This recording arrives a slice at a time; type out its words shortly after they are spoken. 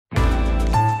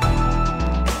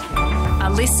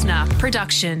listener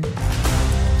production.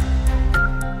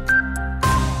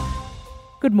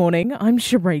 Good morning, I'm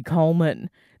Cherie Coleman.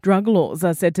 Drug laws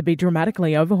are said to be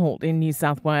dramatically overhauled in New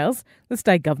South Wales. The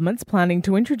state government's planning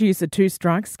to introduce a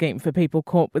two-strike scheme for people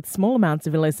caught with small amounts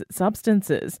of illicit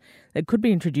substances that could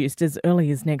be introduced as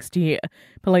early as next year.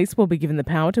 Police will be given the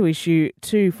power to issue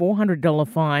two $400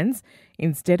 fines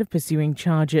instead of pursuing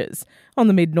charges. On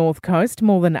the mid-north coast,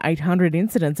 more than 800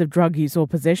 incidents of drug use or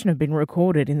possession have been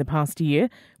recorded in the past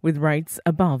year, with rates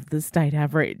above the state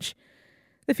average.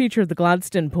 The future of the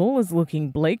Gladstone Pool is looking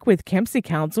bleak, with Kempsey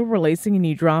Council releasing a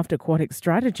new draft aquatic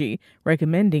strategy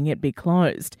recommending it be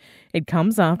closed. It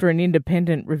comes after an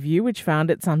independent review which found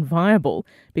it's unviable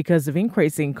because of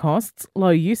increasing costs, low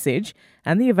usage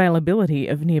and the availability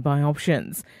of nearby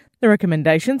options. The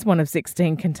recommendations, one of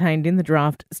 16 contained in the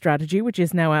draft strategy, which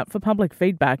is now out for public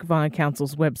feedback via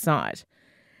Council's website.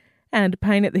 And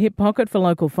pain at the hip pocket for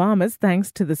local farmers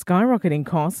thanks to the skyrocketing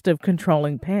cost of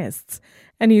controlling pests.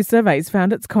 A new survey's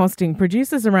found it's costing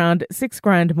producers around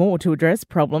 $6,000 more to address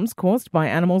problems caused by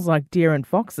animals like deer and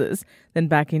foxes than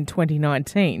back in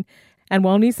 2019. And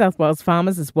while New South Wales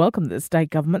farmers has welcomed the state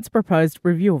government's proposed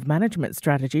review of management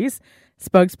strategies,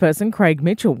 spokesperson Craig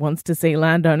Mitchell wants to see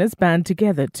landowners band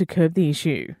together to curb the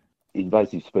issue.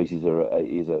 Invasive species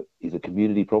is a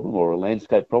community problem or a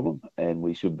landscape problem, and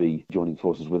we should be joining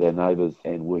forces with our neighbours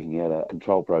and working out a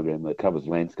control program that covers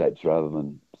landscapes rather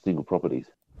than single properties.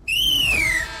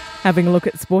 Having a look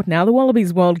at sport now, the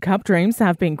Wallabies World Cup dreams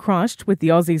have been crushed, with the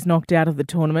Aussies knocked out of the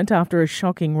tournament after a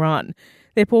shocking run.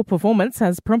 Their poor performance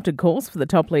has prompted calls for the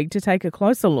top league to take a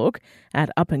closer look at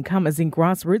up-and-comers in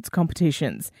grassroots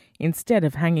competitions instead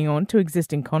of hanging on to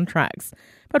existing contracts.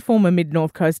 But former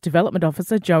Mid-North Coast Development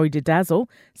Officer Joey Dedazzle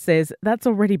says that's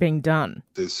already being done.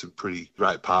 There's some pretty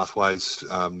great pathways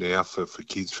now for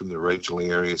kids from the regional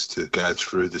areas to go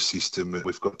through the system.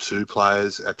 We've got two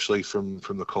players actually from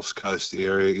the Coffs Coast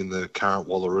area in the current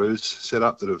Wallaroos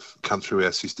setup that have come through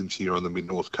our systems here on the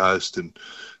Mid-North Coast and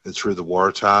through the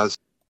Waratahs.